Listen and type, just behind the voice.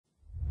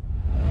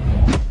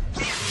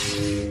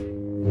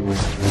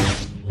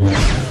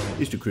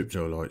It's the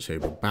Crypto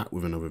Lightsaber back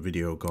with another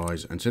video,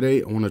 guys, and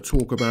today I want to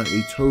talk about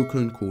a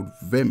token called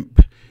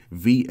VEMP,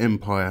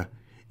 vEMPIRE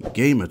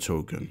Gamer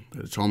Token.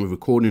 At the time of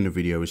recording the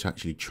video, it's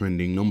actually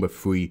trending number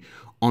 3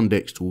 on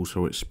DEX,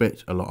 so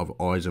expect a lot of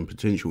eyes and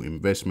potential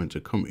investment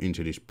to come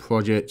into this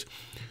project.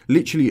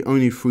 Literally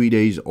only 3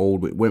 days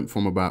old, it went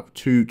from about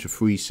 2 to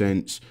 3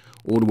 cents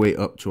all the way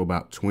up to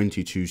about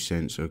 22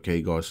 cents.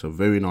 Okay guys, so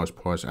very nice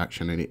price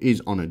action, and it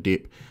is on a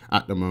dip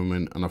at the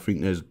moment, and I think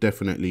there's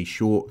definitely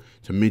short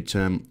to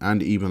mid-term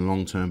and even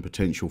long-term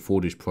potential for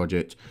this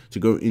project to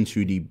go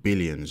into the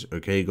billions.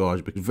 Okay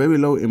guys, but very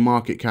low in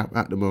market cap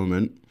at the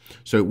moment,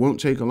 so it won't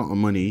take a lot of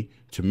money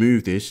to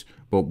move this,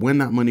 but when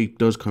that money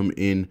does come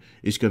in,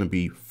 it's going to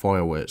be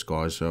fireworks,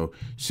 guys. So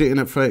sitting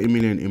at 30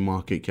 million in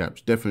market cap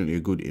is definitely a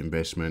good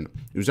investment.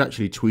 It was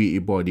actually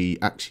tweeted by the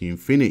Axie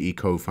Infinity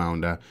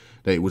co-founder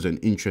that it was an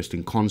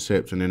interesting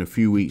concept, and then a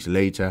few weeks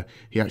later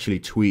he actually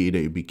tweeted that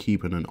he'd be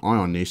keeping an eye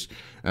on this.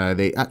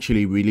 They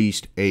actually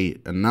released a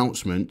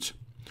announcement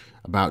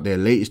about their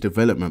latest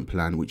development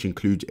plan, which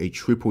includes a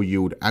triple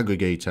yield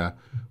aggregator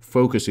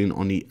focusing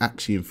on the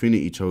Axie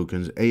Infinity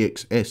tokens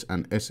AXS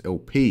and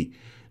SLP.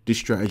 This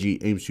strategy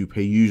aims to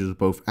pay users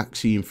both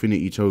Axie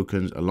Infinity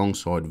tokens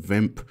alongside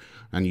VEMP,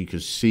 and you can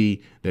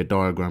see their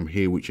diagram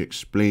here which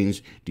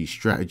explains the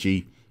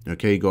strategy.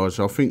 Okay guys,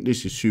 so I think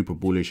this is super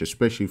bullish,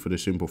 especially for the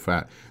simple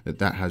fact that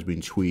that has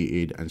been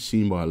tweeted and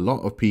seen by a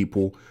lot of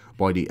people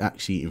by the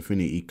Axie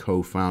Infinity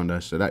co-founder.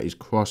 So that is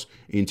cross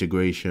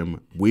integration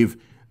with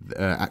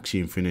Axie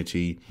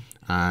Infinity,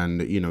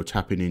 and you know,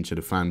 tapping into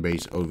the fan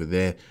base over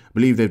there. I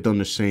believe they've done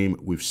the same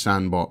with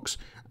Sandbox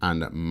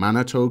and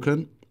Mana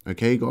token.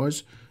 Okay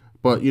guys,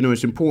 but you know,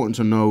 it's important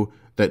to know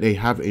that they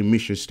have a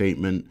mission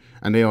statement,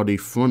 and they are the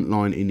front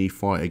line in the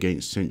fight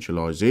against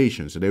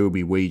centralization. So they will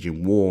be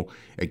waging war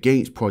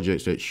against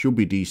projects that should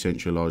be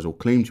decentralized or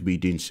claim to be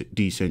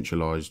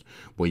decentralized,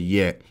 but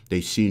yet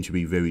they seem to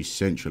be very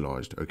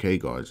centralized. Okay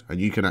guys,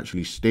 and you can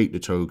actually stake the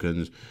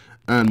tokens,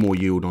 earn more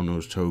yield on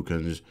those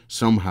tokens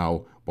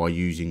somehow by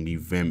using the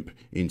VEMP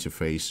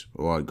interface.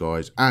 All right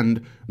guys,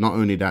 and not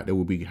only that, they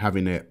will be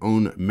having their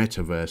own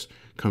metaverse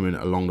coming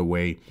along the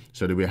way.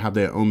 So they will have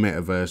their own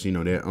metaverse, you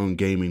know, their own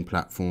gaming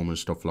platform and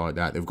stuff like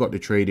that. They've got the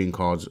trading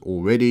cards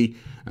already,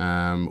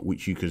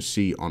 which you can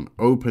see on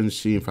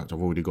OpenSea. In fact,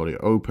 I've already got it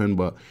open,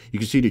 but you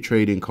can see the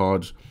trading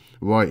cards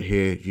right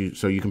here.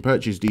 So you can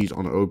purchase these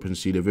on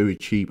OpenSea. They're very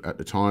cheap at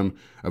the time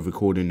of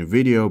recording the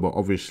video, but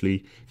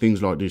obviously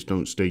things like this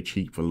don't stay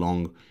cheap for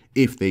long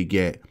if they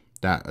get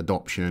that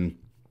adoption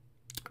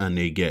and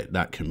they get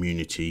that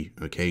community.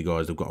 Okay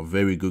guys, they've got a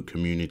very good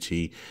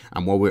community,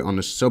 and while we're on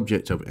the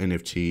subject of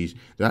NFTs,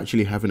 they're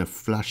actually having a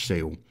flash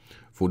sale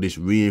for this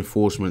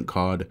reinforcement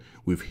card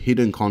with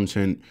hidden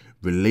content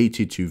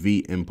related to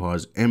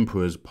vEMPIRE's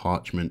Emperor's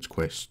Parchment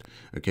quest.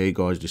 Okay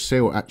guys, the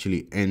sale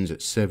actually ends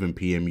at 7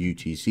 PM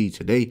UTC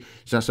today,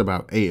 so that's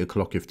about 8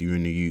 o'clock if you're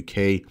in the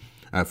UK.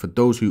 For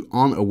those who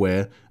aren't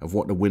aware of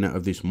what the winner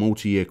of this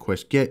multi-year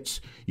quest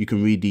gets, you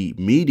can read the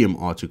Medium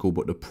article,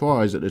 but the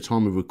prize at the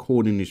time of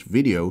recording this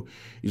video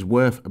is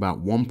worth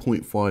about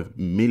 1.5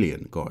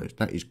 million, guys.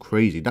 That is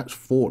crazy. That's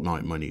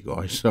Fortnite money,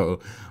 guys.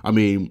 So, I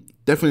mean,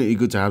 definitely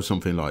good to have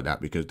something like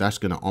that, because that's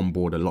going to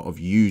onboard a lot of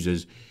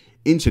users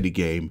into the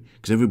game,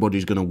 because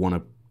everybody's going to want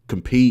to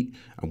compete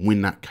and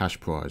win that cash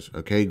prize.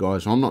 Okay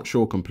guys, so I'm not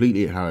sure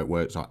completely how it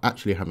works. I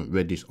actually haven't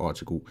read this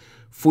article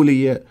fully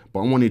yet,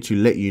 but I wanted to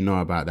let you know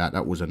about that.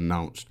 That was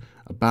announced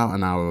about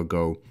an hour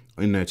ago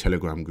in their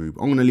Telegram group.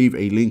 I'm going to leave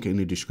a link in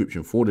the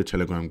description for the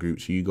Telegram group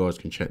so you guys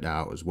can check that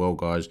out as well,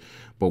 guys.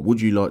 But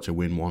would you like to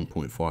win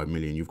 1.5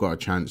 million? You've got a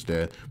chance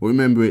there. But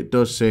remember, it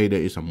does say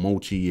that it's a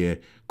multi-year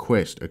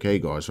quest. Okay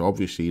guys, so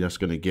obviously that's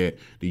going to get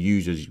the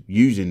users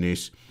using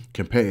this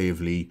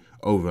competitively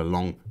over a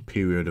long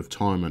period of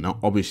time, and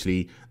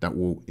obviously that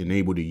will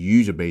enable the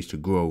user base to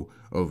grow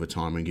over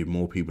time and give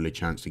more people a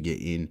chance to get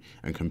in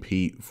and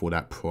compete for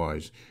that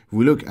prize. If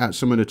we look at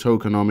some of the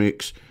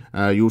tokenomics,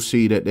 you'll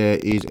see that there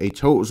is a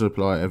total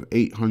supply of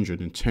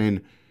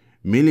 810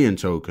 million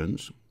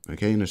tokens,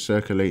 okay, and a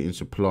circulating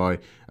supply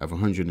of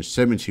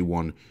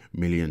 171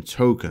 million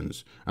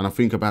tokens, and I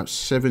think about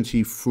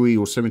 73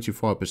 or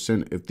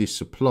 75% of this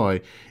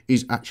supply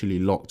is actually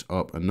locked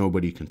up and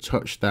nobody can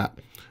touch that.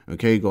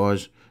 Okay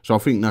guys, so I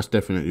think that's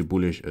definitely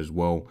bullish as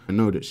well. I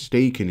know that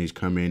staking is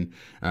coming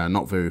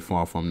not very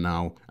far from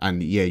now,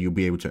 and yeah, you'll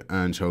be able to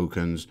earn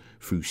tokens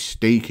through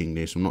staking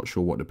this. I'm not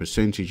sure what the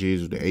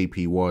percentages, the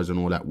APYs and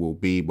all that will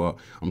be, but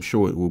I'm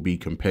sure it will be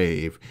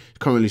competitive. It's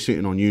currently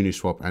sitting on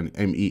Uniswap and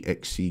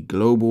MEXC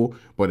Global,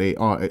 but they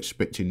are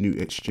expecting new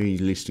exchange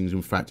listings.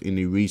 In fact, in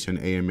the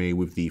recent AMA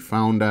with the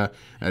founder,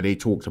 they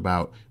talked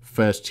about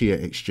first tier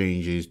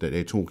exchanges, that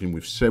they're talking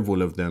with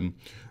several of them.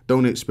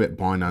 Don't expect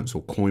Binance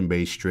or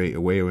Coinbase straight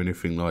away or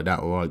anything like that,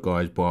 all right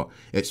guys, but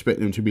expect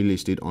them to be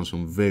listed on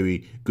some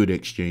very good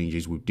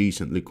exchanges with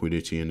decent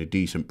liquidity and a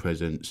decent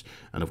presence.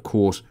 And of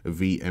course, a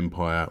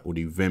vEMPIRE or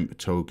the VEMP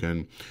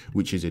token,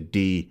 which is a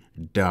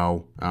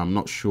DAO. I'm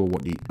not sure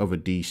what the other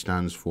D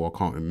stands for, I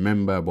can't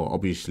remember, but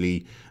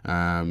obviously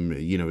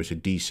you know, it's a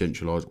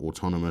decentralized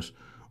autonomous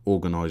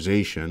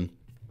organization.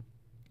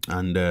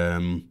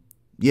 And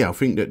yeah, I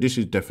think that this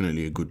is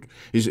definitely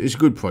it's a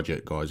good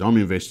project, guys. I'm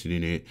invested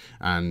in it,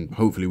 and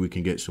hopefully we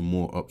can get some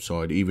more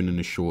upside, even in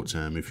the short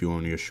term, if you're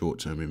only a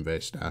short-term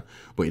investor.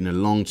 But in the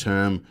long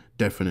term,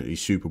 definitely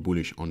super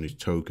bullish on this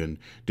token.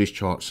 This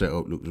chart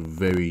setup looks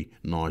very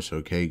nice,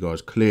 okay,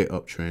 guys? Clear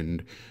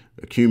uptrend,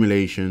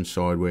 accumulation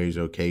sideways,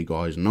 okay,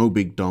 guys? No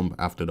big dump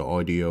after the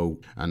IDO,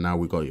 and now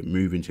we got it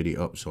moving to the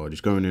upside. It's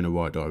going in the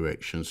right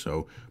direction,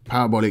 so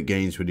parabolic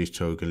gains for this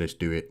token. Let's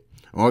do it.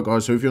 Alright,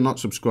 guys, so if you're not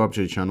subscribed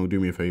to the channel, do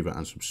me a favor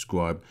and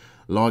subscribe,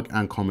 like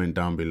and comment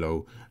down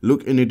below.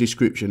 Look in the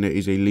description, there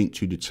is a link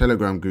to the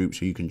Telegram group,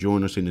 so you can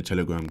join us in the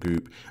Telegram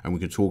group and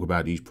we can talk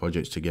about these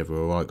projects together.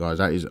 Alright, guys,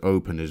 that is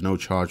open, there's no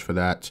charge for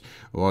that.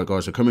 Alright,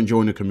 guys, so come and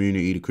join the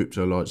community, the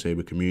Crypto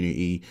Lightsaber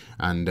community,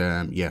 and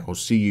yeah, I'll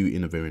see you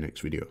in the very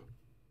next video.